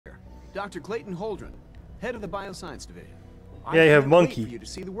Dr. Clayton Holdren, head of the Bioscience Division. Yeah, you have can't wait monkey. for you to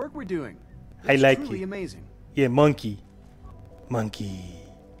see the work we're doing. I It's like truly it. amazing. Yeah, monkey. Monkey.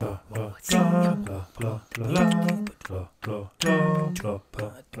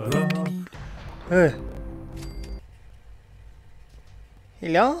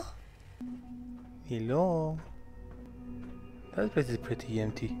 Hello? Hello? That place is pretty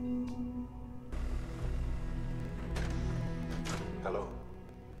empty. Hello.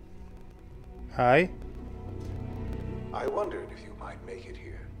 Hi? I wondered if you might make it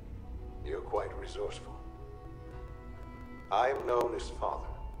here. You're quite resourceful. I am known as Father.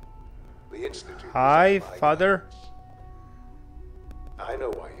 The Institute. is Hi, under my Father. guidance. I know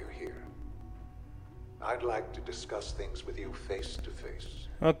why you're here. I'd like to discuss things with you face to face.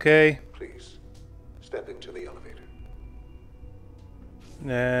 Okay. Please, step into the elevator.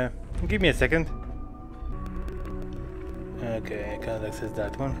 Give me a second. Okay, I can't access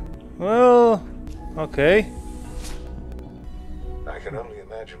that one. Well, okay. I can only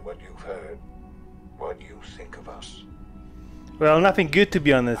imagine what you've heard, what you think of us. Well, nothing good to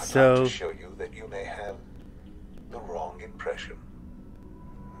be honest, I'd like so... to show you that you may have the wrong impression.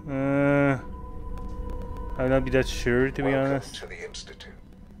 I'll not be that sure, to be Welcome honest. to the Institute.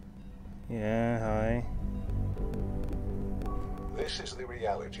 Yeah, hi. This is the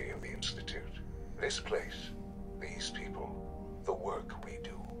reality of the Institute. This place, these people, the work we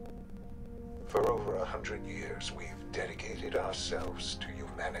do. For over 100 years, we've dedicated ourselves to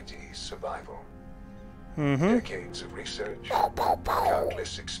humanity's survival. Decades of research,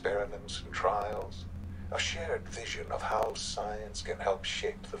 countless experiments and trials, a shared vision of how science can help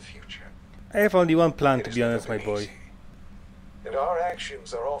shape the future. I have only one plan, It to has be never honest, my been boy. easy, and our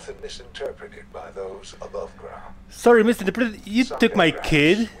actions are often misinterpreted by those above ground. Sorry, Mr. the President, you Someday, took my perhaps,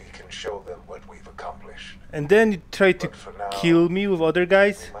 kid, we can show them what we've accomplished. and then you tried to But for now, kill me with other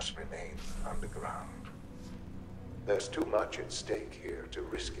guys? We must remain underground. There's too much at stake here to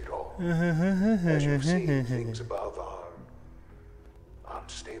risk it all. As you've seen, things above are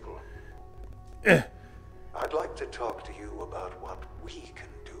unstable. I'd like to talk to you about what we can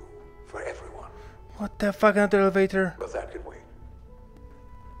do for everyone, What the fuck, another elevator? but that can wait.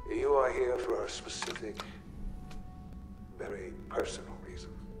 You are here for a specific, very personal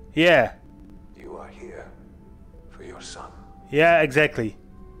reason. Yeah, You are here for your son. yeah, exactly.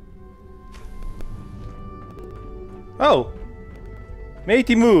 Oh!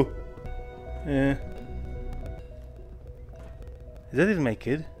 Matey Moo! Is that even my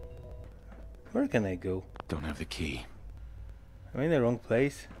kid? Where can I go? Don't have the key. Am I in the wrong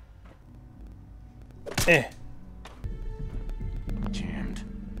place? Jammed.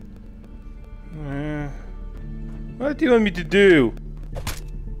 What do you want me to do?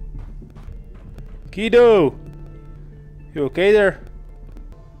 Kido! You okay there?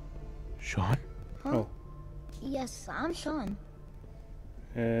 Sean? Oh. Yes, I'm Sean.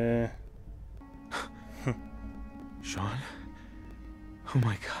 Sean? Oh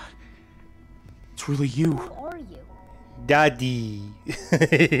my god. It's really you. Who are you? Daddy!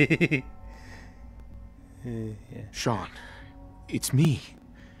 Yeah. Sean. It's me.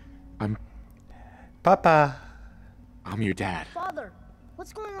 Papa! I'm your dad. Father,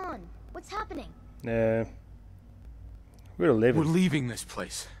 what's going on? What's happening? We're We're living. leaving this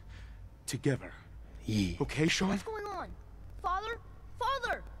place. Together. Yeah. Okay, Sean? What's going on? Father?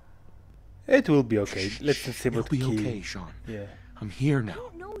 Father! It will be okay. Let's just It'll disable the be key. okay, Sean. Yeah. I'm here I now.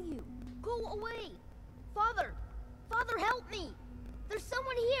 don't know you. Go away. Father! Father, help me! There's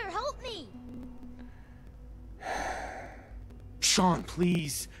someone here. Help me! Sean,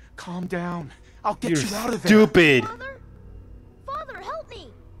 please. Calm down. I'll get You're you out of there. stupid! Father? Father, help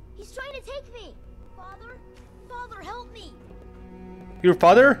me! He's trying to take me! Father? Father, help me! Your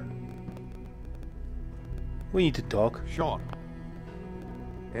father? We need to talk. Sean.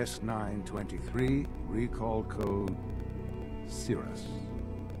 S923, recall code Cirrus.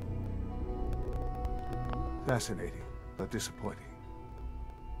 Fascinating, but disappointing.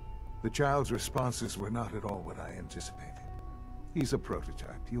 The child's responses were not at all what I anticipated. He's a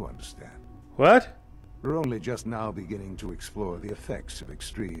prototype, you understand. What? We're only just now beginning to explore the effects of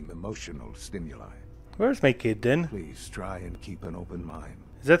extreme emotional stimuli. Where's my kid then? Please try and keep an open mind.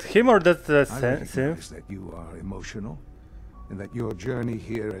 Is that him or that's the I synth? recognize that you are emotional, and that your journey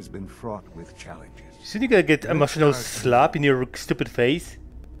here has been fraught with challenges. Shouldn't you gonna get emotional slap in your stupid face?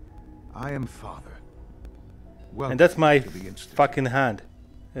 I am Father. Welcome And that's my to the Institute. fucking hand.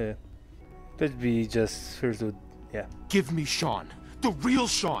 Let's be just first with... Yeah. Give me Sean. The real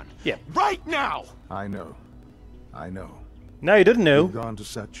Sean. Yeah. Right now. I know. I know. Now you don't know. You've gone to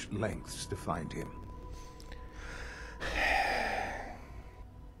such lengths to find him.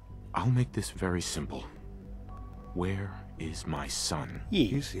 I'll make this very simple. Where is my son? Yeah.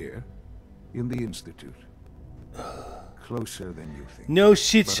 He's here, in the Institute. Closer than you think. No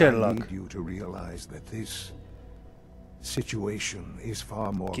shit, But I Sherlock. need you to realize that this situation is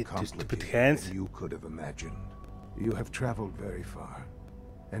far more Get those stupid complicated hands. than you could have imagined. You have traveled very far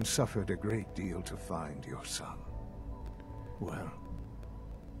and suffered a great deal to find your son. Well,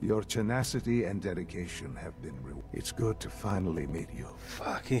 your tenacity and dedication have been rewarded. It's good to finally meet you.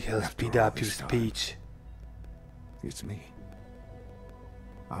 Fucking hell, After speed all up your this time. speech. It's me.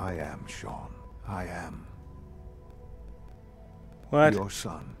 I am Sean. I am What? your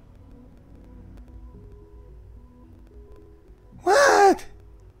son. What?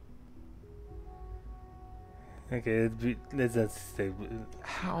 Okay, let's not say.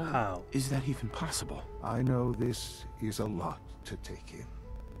 How is that even possible? I know this is a lot to take in.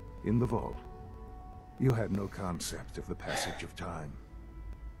 In the vault, you had no concept of the passage of time.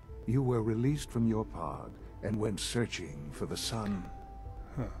 You were released from your pod and went searching for the sun.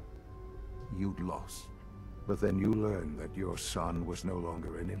 You'd lost. But then you learned that your son was no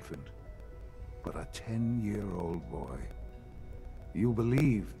longer an infant, but a 10-year-old boy. You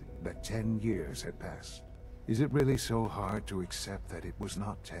believed that 10 years had passed. Is it really so hard to accept that it was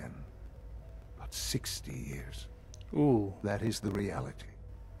not 10, but 60 years? Ooh. That is the reality.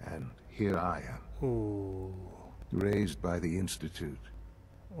 And here I am, Ooh. raised by the Institute,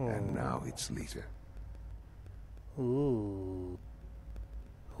 and now its leader. Ooh.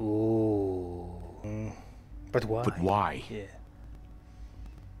 Ooh. But why? But why? Yeah.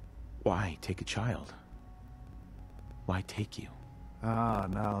 Why take a child? Why take you? Ah,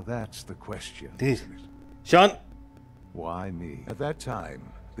 now that's the question, This. isn't it? Sean! Why me? At that time,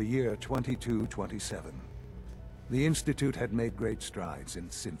 the year 2227, the Institute had made great strides in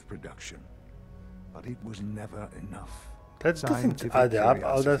synth production. But it was never enough. That doesn't Scientific add up,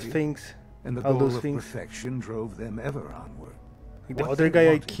 all those curiosity things. And the all goal those of things. perfection drove them ever onward. Like the What other they guy I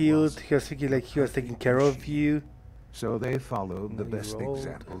wanted killed, was he was thinking like he was taking care of you. So they followed the No, he best rolled.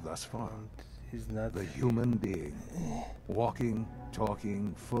 example thus far. He's not. The human being. Walking,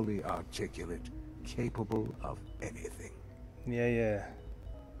 talking, fully articulate, capable of anything. Yeah.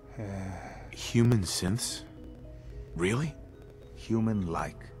 Human synths? Really?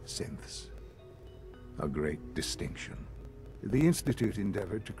 Human-like synths. A great distinction. The Institute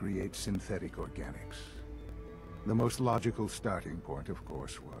endeavored to create synthetic organics. The most logical starting point, of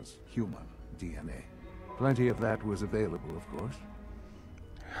course, was human DNA. Plenty of that was available, of course.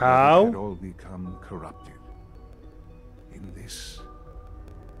 But it had How? all become corrupted. In this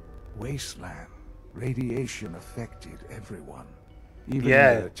wasteland, radiation affected everyone. Even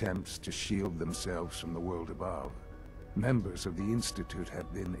Yeah. in their attempts to shield themselves from the world above, members of the Institute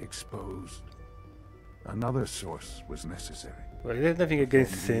have been exposed. Another source was necessary. Well, there's nothing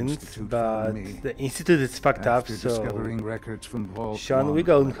against The synths, Institute but found me. the Institute is fucked up, After so... discovering records from Vault Sean, 1 we're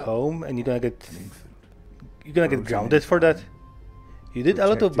going level, home and you're gonna get... an infant, You're gonna get frozen grounded in for that. time, You did a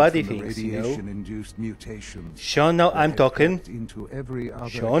lot of protected body from the things, you know? radiation-induced mutations Sean, now that I'm had talking. crept into every other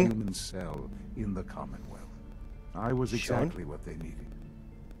Sean? human cell in the Commonwealth. I was Sean? exactly what they needed.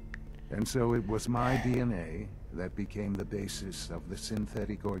 And so it was my DNA that became the basis of the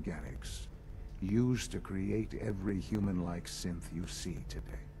synthetic organics used to create every human-like synth you see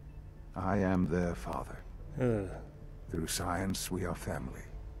today. I am their father. Through science, we are family.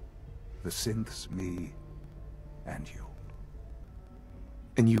 The synths, me, and you.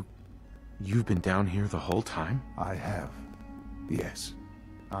 And you've been down here the whole time? I have. Yes.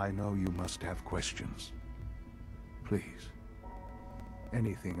 I know you must have questions. Please.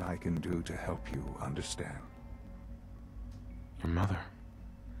 Anything I can do to help you understand. Your mother.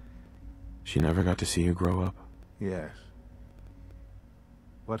 She never got to see you grow up? Yes.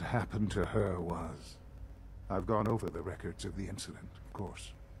 What happened to her was... I've gone over the records of the incident, of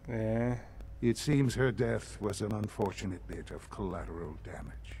course. Yeah. It seems her death was an unfortunate bit of collateral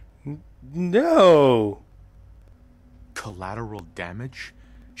damage. No! Collateral damage?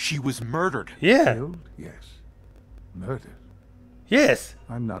 She was murdered. Yeah. Killed? Yes. Murdered? Yes.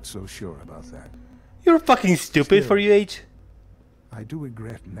 I'm not so sure about that. You're fucking stupid for your age. I do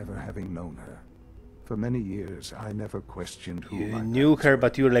regret never having known her. For many years, I never questioned who You my knew parents her, were.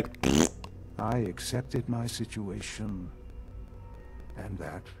 but you were like... I accepted my situation, and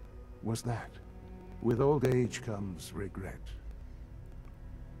that was that. With old age comes regret.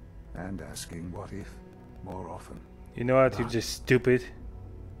 And asking what if more often. You know what? You're just stupid.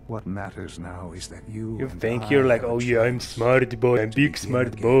 What matters now is that you You and think I you're like, have a oh yeah, I'm chance smart boy, I'm to big begin smart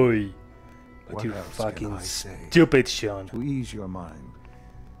again. boy. But What you're else can fucking I say? stupid, Sean. To ease your mind.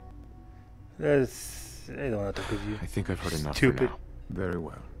 That's... I don't want to talk with you. I think I've heard enough Stupid. for now. Very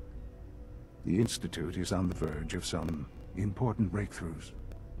well. The Institute is on the verge of some important breakthroughs.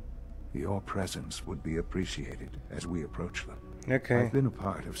 Your presence would be appreciated as we approach them. Okay. I've been a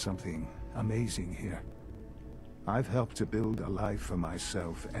part of something amazing here. I've helped to build a life for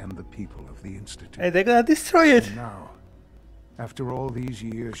myself and the people of the Institute. Hey, they're gonna destroy it! And now, after all these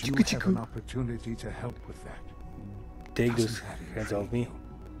years, you have an opportunity to help with that. Take Doesn't those that hands intrigue off me.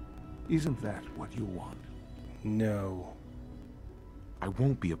 you? Isn't that what you want? No. I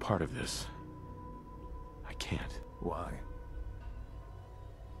won't be a part of this. I can't. Why?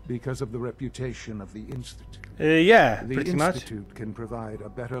 Because of the reputation of the Institute. Yeah, The pretty much. Institute can provide a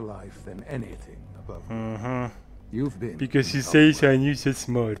better life than anything above. Mm-hmm. You've been. Because you in say Commonwealth. so and you're so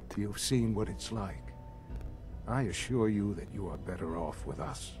smart. You've seen what it's like. I assure you that you are better off with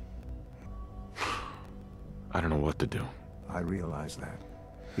us. I don't know what to do. I realize that.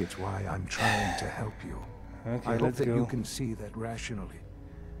 It's why I'm trying to help you. Okay, I hope let's that you go. can see that rationally.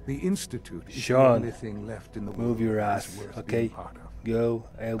 The Institute is the Sean, only thing left in the move world your that ass, is worth okay? being part of. Go,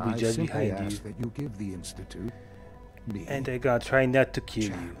 I'll be I just simply behind ask you. that you give the Institute me And I gotta try not to kill you.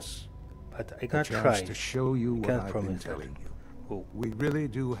 chance. But I A gotta chance try. to show you what Can't I've been promise that. telling you. Oh. We really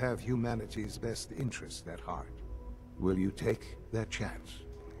do have humanity's best interest at heart. Will you take that chance?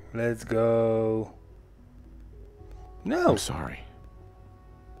 Let's go. No! I'm sorry.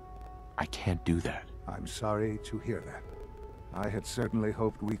 I can't do that. I'm sorry to hear that. I had certainly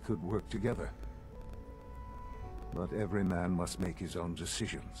hoped we could work together. But every man must make his own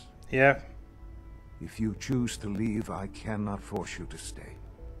decisions. Yeah. If you choose to leave, I cannot force you to stay.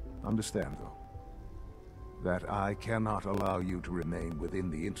 Understand, though, that I cannot allow you to remain within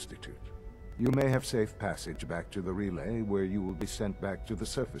the Institute. You may have safe passage back to the relay, where you will be sent back to the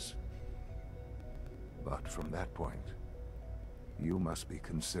surface. But from that point, you must be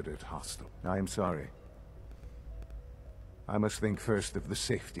considered hostile. I am sorry. I must think first of the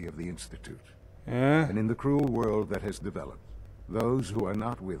safety of the Institute. And in the cruel world that has developed, those who are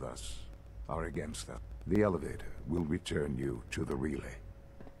not with us are against us. The elevator will return you to the relay.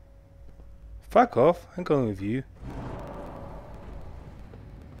 Fuck off, I'm going with you.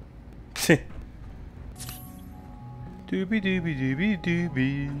 Doobie doobie doobie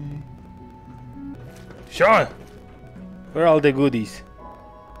doobie. Sean! Where are all the goodies?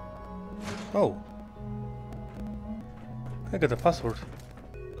 Oh. I got a password.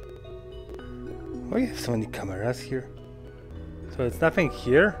 Why do you have so many cameras here? So it's nothing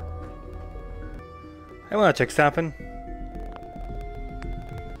here? I wanna check something.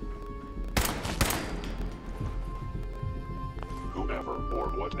 Whoever or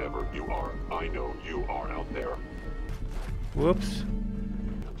whatever you are, I know you are out there. Whoops.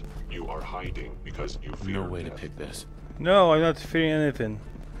 You are hiding because you fear No way to death. pick this. No, I'm not fearing anything.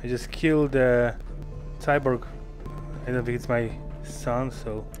 I just killed the cyborg. I don't think it's my son,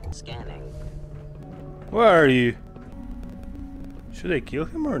 so... Scanning. Where are you? Should I kill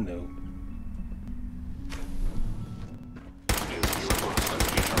him or no? Is your hostile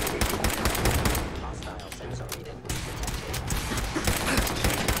terminated? Hostile sensor reading.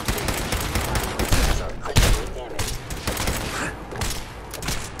 Sensor critically damaged.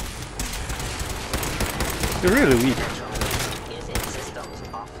 You're really weak. Control is in systems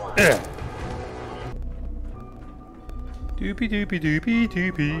offline. Doopy doopy doopy Right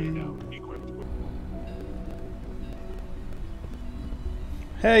doopy. now, equipped with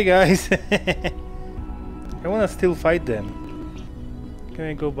Hey guys! I wanna still fight them. Can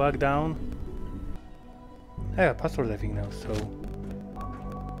I go back down? I have a password I think now, so...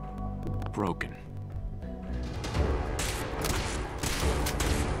 Broken.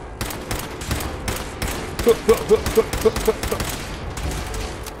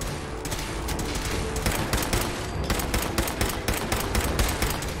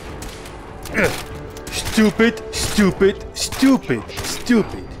 Stupid, stupid, stupid,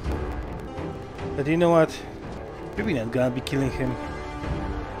 stupid. But you know what? Maybe not gonna be killing him.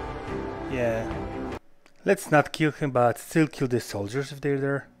 Yeah. Let's not kill him, but still kill the soldiers if they're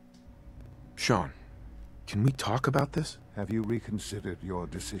there. Sean, can we talk about this? Have you reconsidered your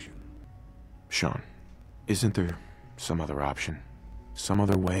decision? Sean, isn't there some other option? Some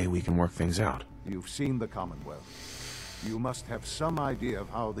other way we can work things out? You've seen the Commonwealth. You must have some idea of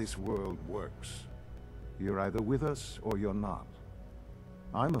how this world works. You're either with us or you're not.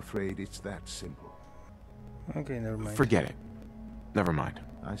 I'm afraid it's that simple. Okay, never mind. Forget it. Never mind.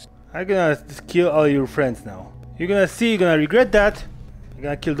 I'm gonna just kill all your friends now. You're gonna see, you're gonna regret that. You're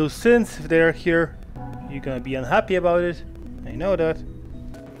gonna kill those sins if they're here. You're gonna be unhappy about it. I know that.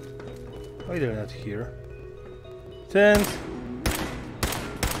 Why they're not here? Sins!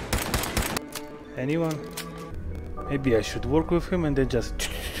 Anyone? Maybe I should work with him and then just...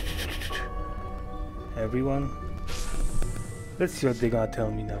 Everyone. Let's see what they're gonna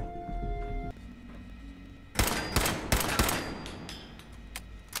tell me now.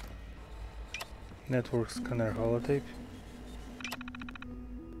 Network scanner holotape.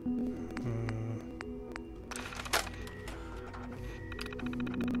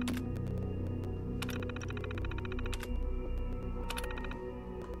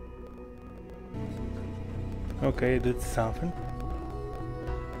 Okay, that's something.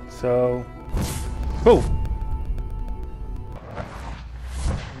 So, oh,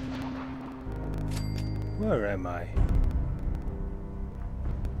 where am I?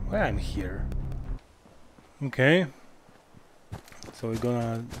 Why I'm here? Okay, so we're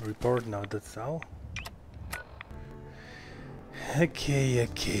gonna report now. That's all. Okay.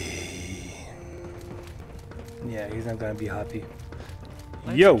 Yeah, he's not gonna be happy.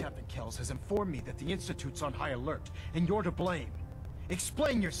 Yo. Captain Kells has informed me that the Institute's on high alert, and you're to blame.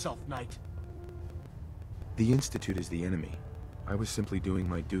 Explain yourself, Knight. The Institute is the enemy. I was simply doing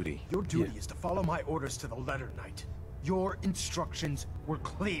my duty. Your duty is to follow my orders to the letter, Knight. Your instructions were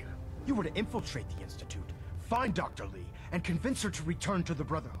clear. You were to infiltrate the Institute, find Dr. Lee, and convince her to return to the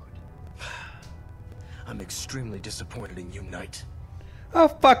Brotherhood. I'm extremely disappointed in you, Knight. Oh,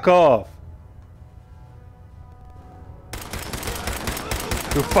 fuck off!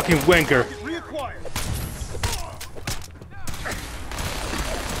 You fucking wanker! Reacquired!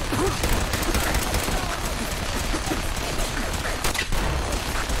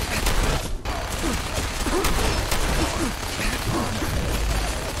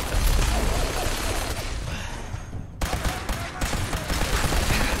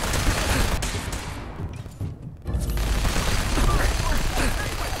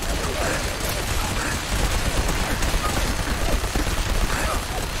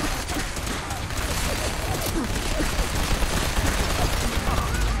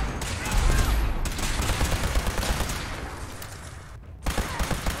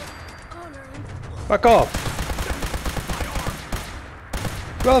 Fuck off!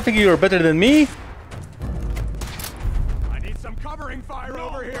 You all think you're better than me? I need some covering fire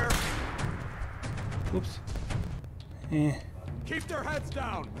over here! Oops. Eh. Keep their heads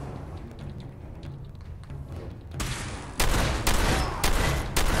down!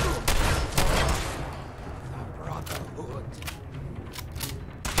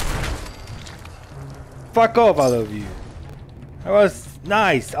 Fuck off, all of you. I was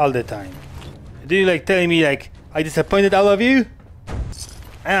nice all the time. Do you like telling me like I disappointed all of you?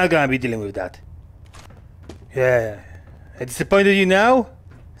 I'm not gonna be dealing with that. Yeah, I disappointed you now?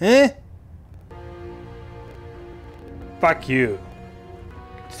 Eh? Fuck you.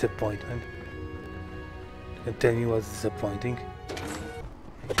 Disappointment. You can tell me what's disappointing.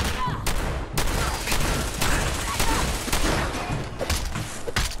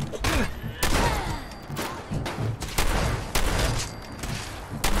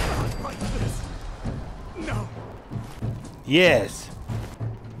 Yes.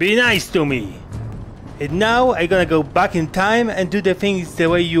 Be nice to me. And now I'm gonna go back in time and do the things the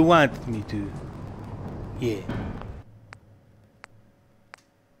way you want me to. Yeah.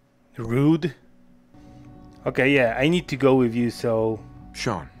 Rude. Okay, yeah, I need to go with you, so...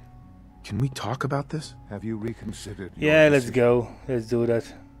 Sean, can we talk about this? Have you reconsidered? Yeah, let's go. Let's do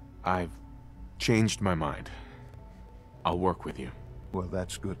that. I've changed my mind. I'll work with you. Well,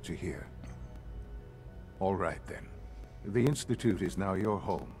 that's good to hear. All right, then. The Institute is now your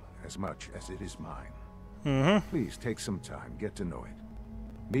home, as much as it is mine. Please take some time, get to know it.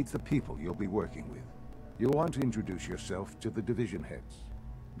 Meet the people you'll be working with. You'll want to introduce yourself to the division heads.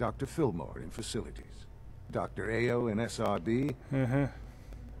 Dr. Fillmore in Facilities. Dr. Ayo in SRB.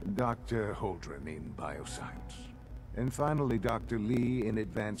 Dr. Holdren in Bioscience. And finally, Dr. Lee in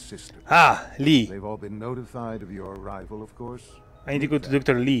Advanced Systems. Ah, Lee. They've all been notified of your arrival, of course. I need to go to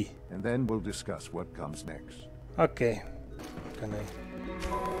Dr. Lee. And then we'll discuss what comes next. Okay. Can I...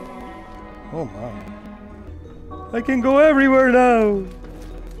 Oh my. I can go everywhere now!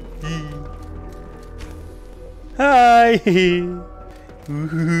 Hi!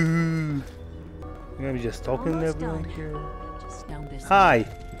 Woohoo! You're gonna be just talking to everyone here? Just down this Hi!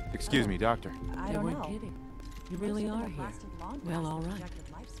 Excuse me, doctor. They weren't kidding. You really are here. Well, all right.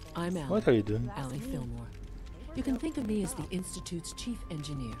 I'm Allie. What are you doing? Allie Fillmore. You can think of me as the Institute's chief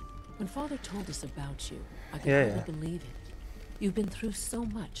engineer. When Father told us about you, I could hardly believe it. You've been through so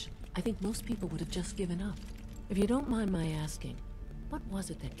much. I think most people would have just given up. If you don't mind my asking, what was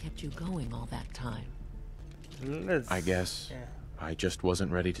it that kept you going all that time? I guess I just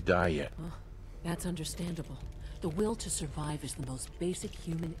wasn't ready to die yet. Oh, that's understandable. The will to survive is the most basic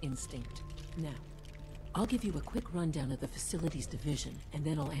human instinct. Now, I'll give you a quick rundown of the facilities division, and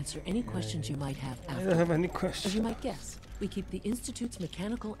then I'll answer any questions you might have I after. don't have any As you questions. might guess, we keep the Institute's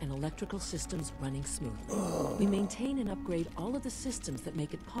mechanical and electrical systems running smoothly. We maintain and upgrade all of the systems that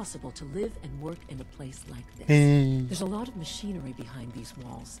make it possible to live and work in a place like this. There's a lot of machinery behind these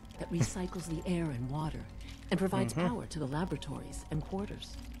walls that recycles the air and water and provides power to the laboratories and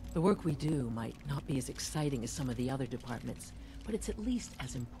quarters. The work we do might not be as exciting as some of the other departments, but it's at least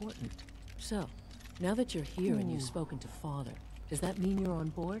as important. So, now that you're here and you've spoken to Father, does that mean you're on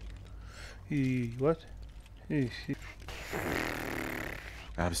board? What?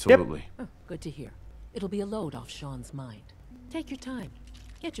 Absolutely. Oh, good to hear. It'll be a load off Sean's mind. Take your time.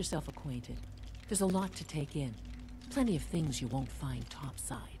 Get yourself acquainted. There's a lot to take in. Plenty of things you won't find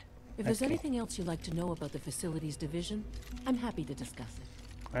topside. If there's anything else you'd like to know about the facilities division, I'm happy to discuss it.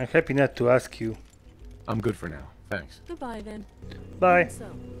 I'm happy not to ask you. I'm good for now. Thanks. Goodbye, then. Bye.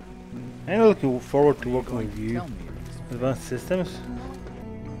 So, I'm looking forward to working with you. Advanced systems.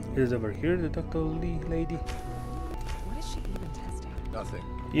 Is over here the Dr. Lee lady? What is she even testing? Nothing.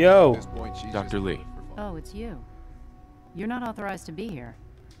 Yo! At this point, she's Dr. just Lee. for fun. Oh, it's you. You're not authorized to be here.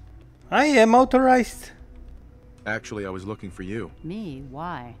 I am authorized. Actually, I was looking for you. Me?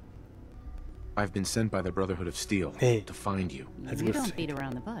 Why? I've been sent by the Brotherhood of Steel Hey. to find you. That's You good. don't beat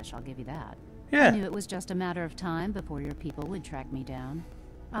around the bush, I'll give you that. I Yeah. knew it was just a matter of time before your people would track me down.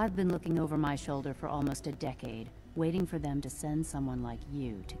 I've been looking over my shoulder for almost a decade, waiting for them to send someone like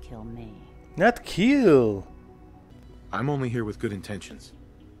you to kill me. Not kill. I'm only here with good intentions.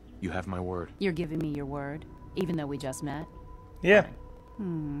 You have my word. You're giving me your word, even though we just met? Yeah.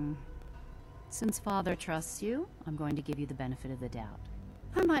 Since Father trusts you, I'm going to give you the benefit of the doubt.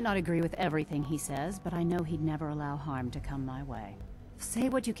 I might not agree with everything he says, but I know he'd never allow harm to come my way. Say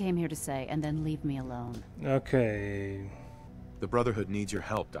what you came here to say, and then leave me alone. Okay. The Brotherhood needs your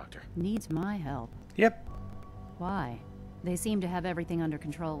help, Doctor. Needs my help. Yep. Why? They seemed to have everything under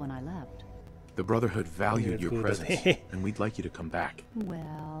control when I left. The Brotherhood valued Yeah, your good. presence, and we'd like you to come back.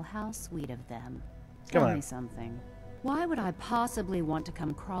 Well, how sweet of them. Come Tell on. me something. Why would I possibly want to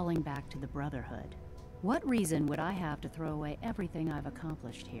come crawling back to the Brotherhood? What reason would I have to throw away everything I've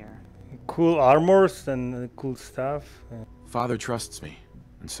accomplished here? Cool armors and cool stuff. Father trusts me,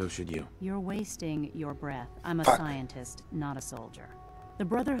 and so should you. You're wasting your breath. I'm a Fuck. scientist, not a soldier. The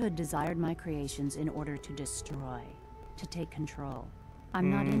Brotherhood desired my creations in order to destroy, to take control. I'm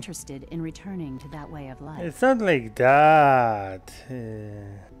not interested in returning to that way of life. It's not like that.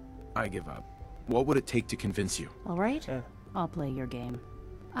 I give up. What would it take to convince you? All right? Uh. I'll play your game.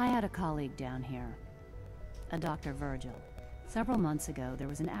 I had a colleague down here, a Dr. Virgil. Several months ago, there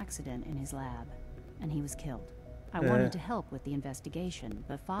was an accident in his lab, and he was killed. I wanted to help with the investigation,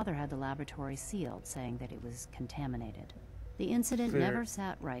 but Father had the laboratory sealed, saying that it was contaminated. The incident Vir- never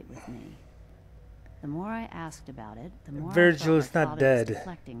sat right with me. The more I asked about it, the more Virgil I is felt not like Father was dead.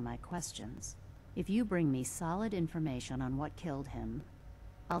 deflecting my questions. If you bring me solid information on what killed him,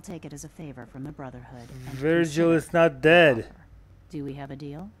 I'll take it as a favor from the Brotherhood. And Virgil consider is not the dead. offer. Do we have a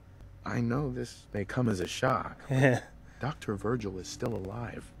deal? I know this may come as a shock. Yeah. Dr. Virgil is still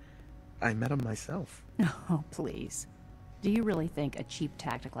alive. I met him myself. Oh, please. Do you really think a cheap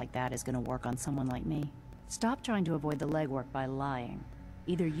tactic like that is going to work on someone like me? Stop trying to avoid the legwork by lying.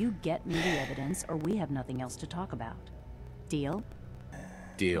 Either you get me the evidence, or we have nothing else to talk about. Deal?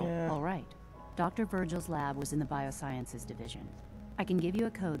 Deal. All right. Dr. Virgil's lab was in the Biosciences Division. I can give you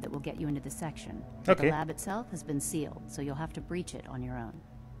a code that will get you into the section. But Okay. the lab itself has been sealed, so you'll have to breach it on your own.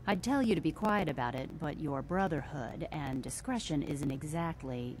 I'd tell you to be quiet about it, but your Brotherhood and discretion isn't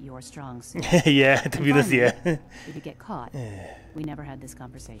exactly your strong suit. Yeah, to And be honest, yeah. finally, if you get caught, we never had this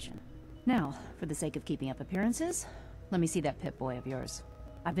conversation. Now, for the sake of keeping up appearances, let me see that Pip-Boy of yours.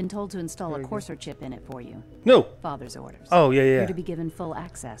 I've been told to install a Courser chip in it for you. No. Father's orders. Oh, yeah, yeah. You're to be given full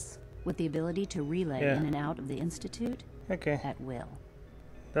access, with the ability to relay Yeah. in and out of the Institute Okay. at will.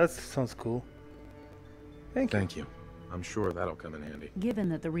 That sounds cool. Thank you. Thank you. I'm sure that'll come in handy. Given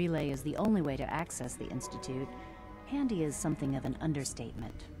that the relay is the only way to access the Institute, handy is something of an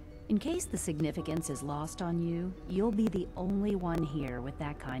understatement. In case the significance is lost on you, you'll be the only one here with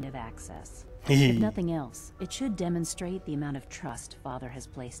that kind of access. If nothing else, it should demonstrate the amount of trust Father has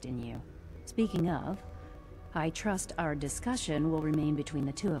placed in you. Speaking of, I trust our discussion will remain between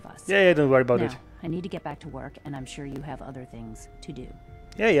the two of us. Yeah, yeah, don't worry about Now, it. I need to get back to work, and I'm sure you have other things to do.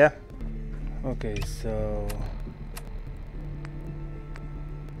 Yeah, yeah. Okay, so...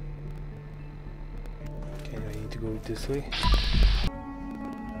 Okay, I need to go this way.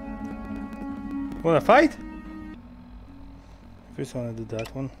 Wanna fight? First I wanna do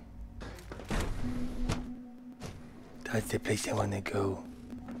that one. That's the place I wanna go.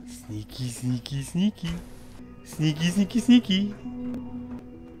 Sneaky, sneaky, sneaky. Sneaky, sneaky, sneaky.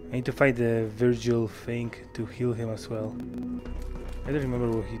 I need to find the Virgil thing to heal him as well. I don't remember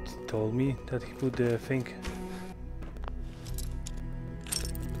what he told me that he put the thing.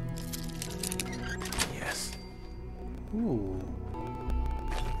 Yes. Ooh.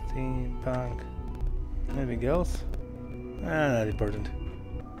 Steampunk. Anything else? Not important.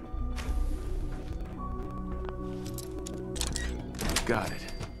 Got it.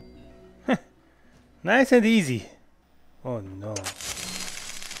 Nice and easy. Oh no.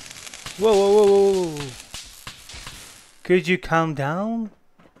 Whoa, whoa, whoa, whoa, whoa. Could you calm down?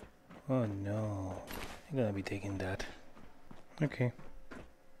 Oh no. I'm gonna be taking that. Okay.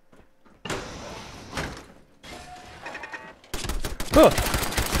 Oh!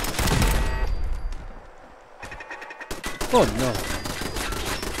 Oh no.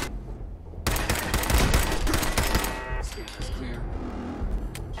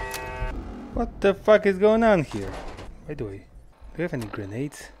 What the fuck is going on here? By the way, do you have any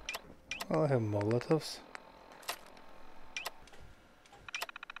grenades? Well, I have Molotovs.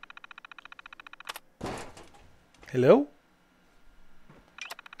 Hello?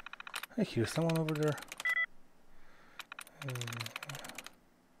 I hear someone over there.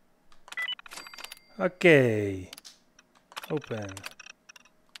 Okay. Open.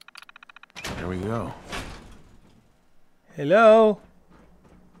 There we go. Hello?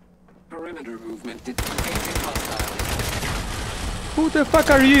 Perimeter movement detecting hostile. Who the fuck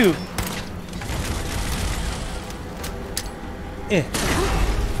are you? Eh.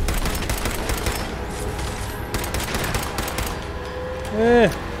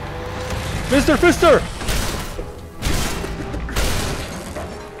 Mr. Fister!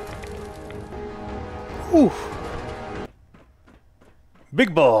 Oof.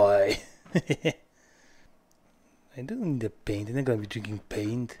 Big boy! I don't need the paint, I'm not gonna be drinking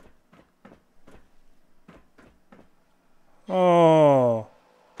paint. Oh,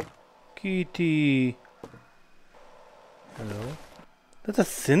 Kitty. Hello? That's a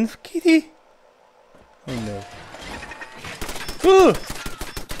synth, Kitty? Oh no. Oh!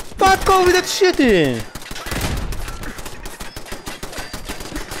 Fuck off with that shit in!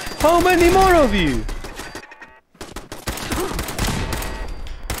 How many more of you?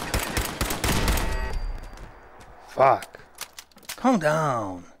 Fuck. Calm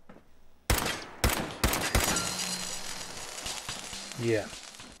down. Yeah.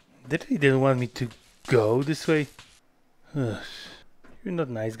 They really didn't want me to go this way. Ugh. You're not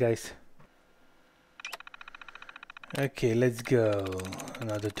nice, guys. Okay, let's go.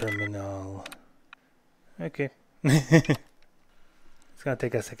 Another terminal. Okay. It's gonna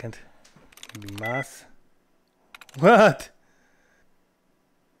take a second. Maybe mass. What?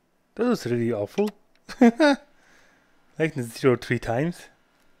 That was really awful. Like 0 3 times.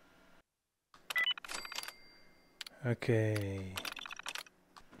 Okay.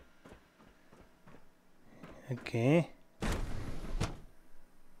 Okay.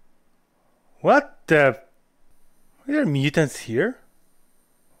 What the? Are there mutants here?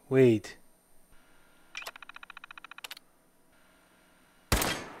 Wait.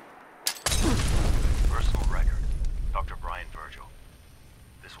 Personal record. Dr. Brian Virgil.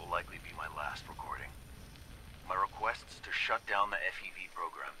 This will likely be my last recording. My requests to shut down the FEV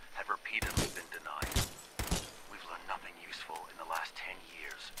program have repeatedly been denied. We've learned nothing useful in the last 10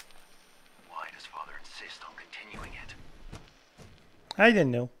 years. Why does Father insist on continuing it? I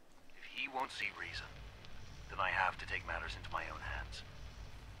didn't know. If he won't see reason, then I have to take matters into my own hands.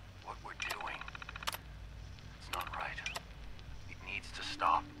 What we're doing, it's not right. It needs to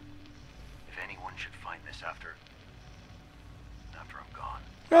stop. If anyone should find this after I'm gone.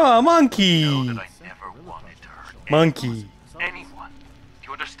 Oh, monkey! Know that I never wanted to hurt Monkey. anyone. Do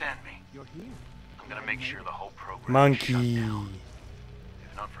you understand me? I'm gonna make sure the whole program Monkey. is shut down.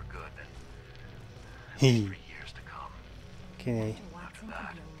 If not for good, then He. for years to come. Okay. After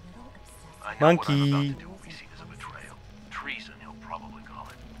that, I know what I'm Monkey. about to do will be seen as a betrayal. Treason, he'll probably call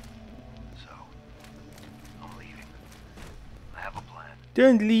it. So, I'm leaving. I have a plan.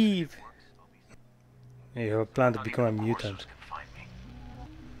 Don't leave. Yeah, you have a plan to become a mutant.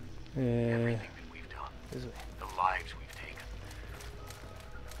 Everything that we've done, This way. the lives we've taken.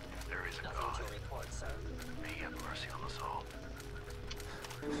 If there is a God, may he have mercy on us all.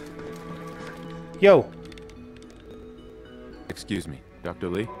 Yo. Excuse me, Dr.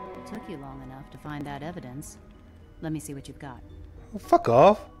 Lee? Took you long enough to find that evidence. Let me see what you've got. Oh, fuck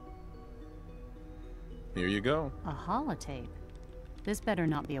off. Here you go. A holotape. This better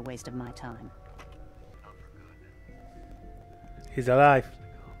not be a waste of my time. He's alive.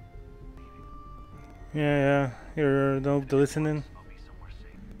 Yeah, you're no listening.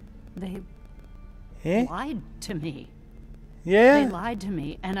 They Eh? lied to me. Yeah? They lied to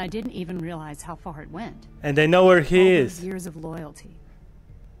me, and I didn't even realize how far it went. And they know where he All is. those years of loyalty.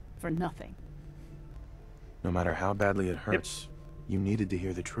 For nothing. No matter how badly it hurts, you needed to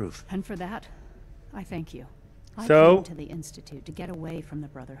hear the truth. And for that, I thank you. I So? came to the Institute to get away from the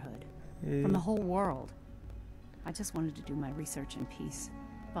Brotherhood. From the whole world. I just wanted to do my research in peace.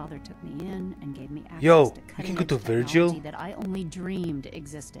 Father took me in and gave me access Yo, to you can cutting go to edge Virgil? technology that I only dreamed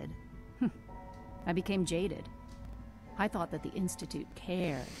existed. I became jaded. I thought that the Institute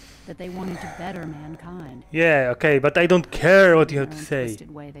cared, that they wanted to better mankind. Yeah, okay, but I don't care what you have In to their say.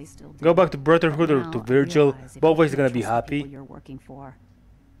 twisted way, they still do. Go back to Brotherhood But or now to I Virgil. realize if Both you ways can't gonna be trust the happy. people you're working for,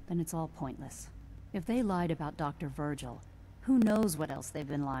 then it's all pointless. If they lied about Dr. Virgil, who knows what else they've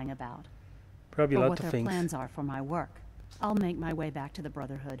been lying about? Probably a Or lot what of their things. plans are for my work. I'll make my way back to the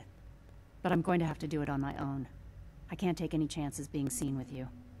Brotherhood. But I'm going to have to do it on my own. I can't take any chances being seen with you.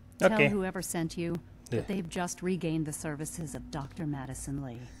 Okay. Tell whoever sent you Yeah. that they've just regained the services of Dr. Madison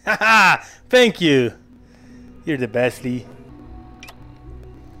Lee. Haha! Thank you! You're the best, Lee.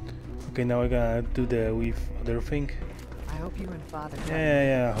 Okay, now we're gonna do the with other thing. I hope you and Father.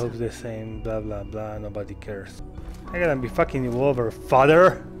 Yeah, I hope the same. Blah blah blah. Nobody cares. I gotta be fucking you over,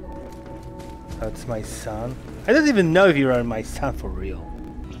 father. That's my son. I don't even know if you are my son for real.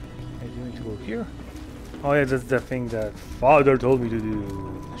 I do need to go here. Oh yeah, that's the thing that father told me to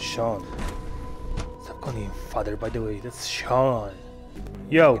do. Sean. Stop calling him father, by the way. That's Sean.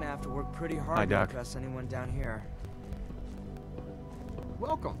 Yo. You're gonna have to work pretty hard Hi, to Doc. impress anyone down here.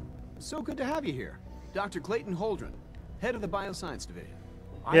 Welcome. So good to have you here. Dr. Clayton Holdren, head of the Bioscience Division.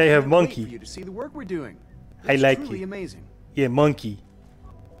 Yeah, you have can't wait monkey. for you to see the work we're doing. I It's like truly it. amazing. Yeah, monkey.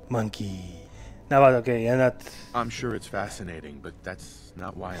 Monkey. Now, but okay, I'm not. I'm sure it's fascinating, but that's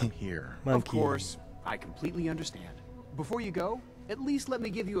not why I'm here. Of course, I completely understand. Before you go, at least let me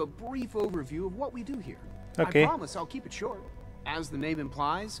give you a brief overview of what we do here. Okay. I promise I'll keep it short. As the name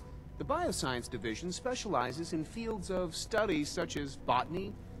implies, the Bioscience Division specializes in fields of studies such as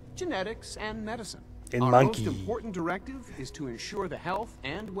botany, genetics, and medicine. And Our monkey. most important directive is to ensure the health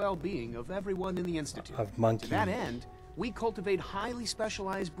and well-being of everyone in the Institute. Of monkey. To that end, we cultivate highly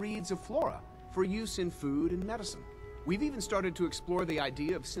specialized breeds of flora for use in food and medicine. We've even started to explore the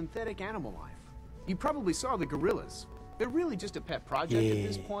idea of synthetic animal life. You probably saw the gorillas. They're really just a pet project at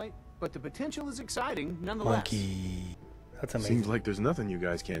this Yeah. point, but the potential is exciting nonetheless. Monkey. That's amazing. Seems like there's nothing you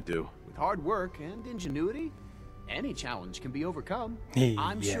guys can't do. With hard work and ingenuity, any challenge can be overcome. Hey,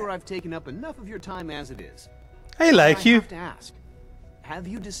 I'm yeah. sure I've taken up enough of your time as it is. I like I you. have to ask, have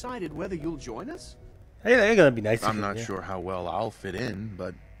you decided whether you'll join us? I gotta be nice to I'm you, not yeah. sure how well I'll fit in,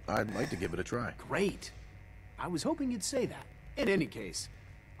 but I'd like to give it a try. Great. I was hoping you'd say that. In any case,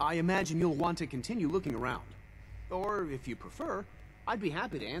 I imagine you'll want to continue looking around. Or, if you prefer, I'd be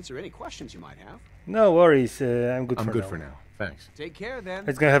happy to answer any questions you might have. No worries, I'm good I'm for good now. for now. Thanks. Take care then.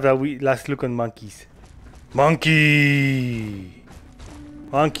 Let's gonna have a last look on monkeys. Monkey!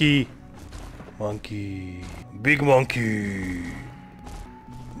 Monkey! Monkey! Big monkey!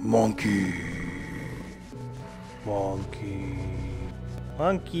 Monkey! Monkey!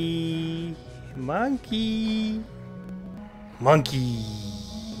 Monkey! Monkey! Monkey!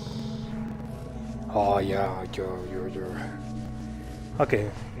 Oh yeah, okay.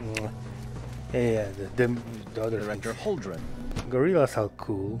 Yeah, the other Director things. Holdren. Gorillas are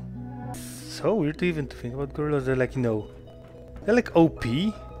cool. So weird to even think about gorillas. They're like, you know, they're like OP.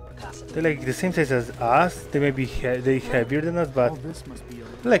 They're like the same size as us. They may be they heavier than us, but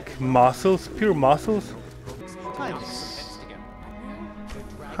like muscles, pure muscles.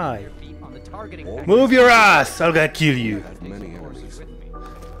 Hi. Move your ass! I'm gonna kill you.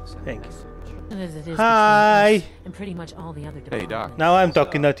 Thank you. And as it is Hi. between us and pretty much all the other departments. Now I'm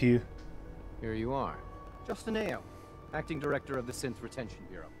talking, not you. Here you are. Justin Ayo, Acting Director of the Synth Retention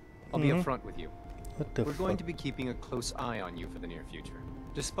Bureau. I'll be Mhm. upfront with you. What the We're going fuck? to be keeping a close eye on you for the near future.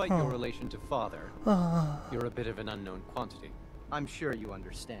 Despite Oh. your relation to Father, Ah. you're a bit of an unknown quantity. I'm sure you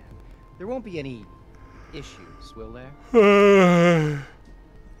understand. There won't be any issues, will there?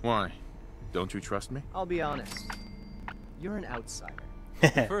 Why? Don't you trust me? I'll be honest. You're an outsider.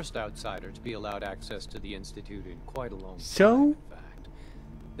 The first outsider to be allowed access to the Institute in quite a long time. So?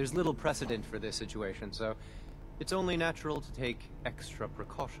 There's little precedent for this situation, so it's only natural to take extra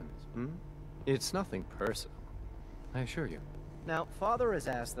precautions. It's nothing personal, I assure you. Now, Father has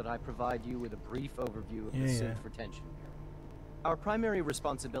asked that I provide you with a brief overview of the Yeah, Synth Retention Bureau. Our primary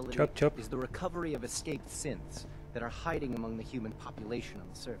responsibility Chop, chop. is the recovery of escaped synths that are hiding among the human population on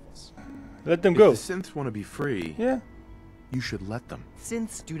the surface. Let them If go. the synths want to be free, Yeah. you should let them.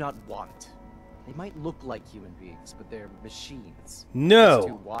 Synths do not want They might look like human beings, but they're machines. No. As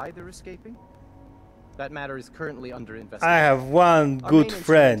to why they're escaping? That matter is currently under investigation. I have one Our good main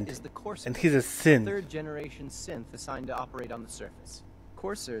friend, instrument is the Corsair, and he's a synth. third-generation synth assigned to operate on the surface.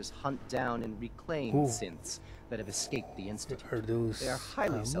 Corsairs hunt down and reclaim Ooh. synths that have escaped the Institute. Are those They are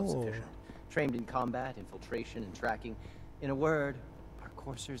highly self-sufficient, trained in combat, infiltration, and tracking. In a word, our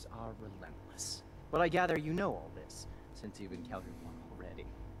Corsairs are relentless. But I gather you know all this, since you've encountered one already.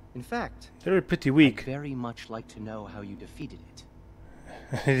 In fact, They're pretty weak. I'd very much like to know how you defeated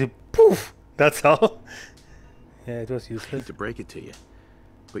it. Poof! That's all. Yeah, it was I useless. hate to break it to you,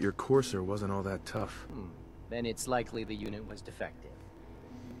 but your Corsair wasn't all that tough. Then it's likely the unit was defective.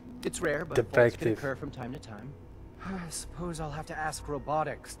 It's rare, but faults can Defective. occur from time to time. I suppose I'll have to ask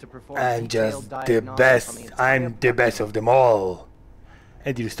robotics to perform I'm detailed just the diagnostics on best. the entire I'm the best of them all.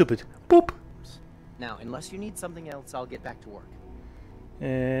 And you're stupid. Boop. Now, unless you need something else, I'll get back to work.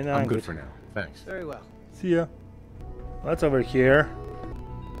 And I'm good for now. Thanks. Very well. See ya. What's over here?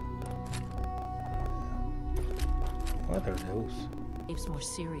 What are those? Behaves more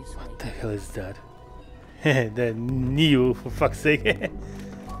seriously. What the hell is that? The Neo, for fuck's sake.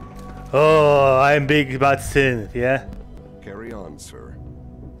 Oh, I'm big bad synth, yeah? Carry on, sir.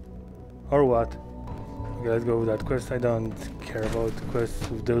 Or what? Okay, let's go with that quest. I don't care about the quests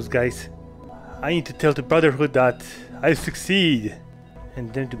with those guys. I need to tell the Brotherhood that I succeed.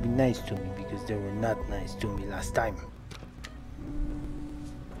 And them to be nice to me, because they were not nice to me last time.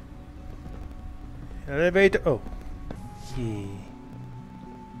 Elevator. Oh. Yeah.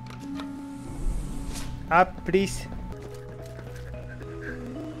 Up, please.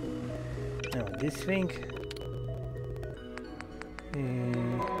 Now this thing.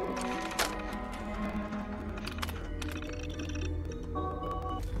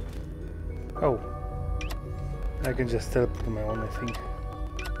 Oh. I can just teleport on my own, I think.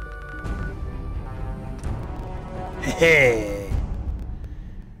 Hey.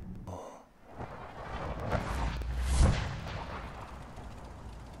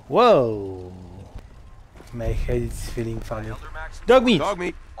 Whoa. My head is feeling funny. Dog meat. Dog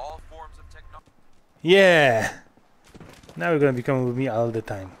meat. Yeah. Now you're gonna be coming with me all the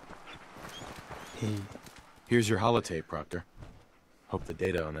time. Hey. Here's your holotape, Proctor. Hope the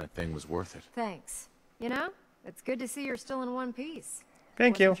data on that thing was worth it. Thanks. You know, it's good to see you're still in one piece.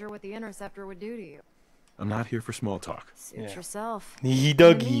 Thank you. Wasn't sure what the Interceptor would do to you. I'm not here for small talk. Suit yourself. He In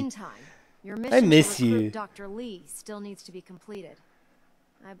doggy. the meantime, your I mission miss to recruit you. Dr. Lee still needs to be completed.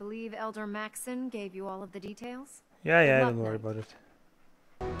 I believe Elder Maxon gave you all of the details. Yeah, Good luck, don't worry about it.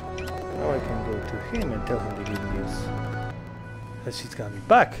 Now I can go to him and tell him the good news. That she's gonna be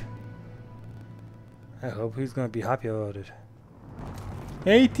back. I hope he's gonna be happy about it.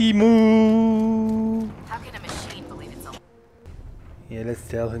 Hey, Timu! How can a machine believe it's a... Yeah, let's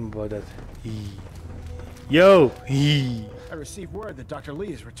tell him about that. Yo! I received word that Dr.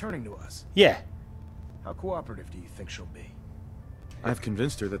 Lee is returning to us. Yeah. How cooperative do you think she'll be? I've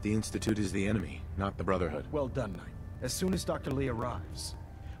convinced her that the Institute is the enemy, not the Brotherhood. Well done, Knight. As soon as Dr. Lee arrives,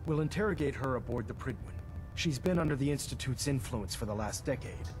 we'll interrogate her aboard the Prydwen. She's been under the Institute's influence for the last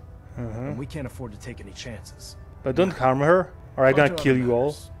decade, and we can't afford to take any chances. But don't harm her, or I'm gonna On to kill other you all.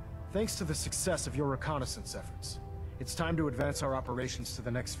 matters. Thanks to the success of your reconnaissance efforts, it's time to advance our operations to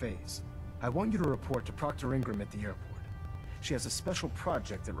the next phase. I want you to report to Proctor Ingram at the airport. She has a special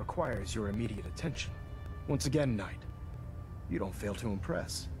project that requires your immediate attention. Once again, Knight, you don't fail to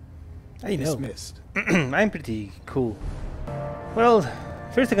impress. I know. Dismissed. I'm pretty cool. Well,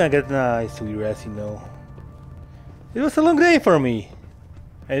 first I'm gonna get nice wee rest, you know. It was a long day for me.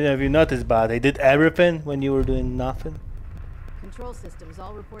 I don't know if you noticed, but I did everything when you were doing nothing. Control systems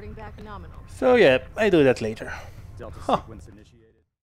all reporting back nominal. So yeah, I do that later. Delta Huh. sequence initiated.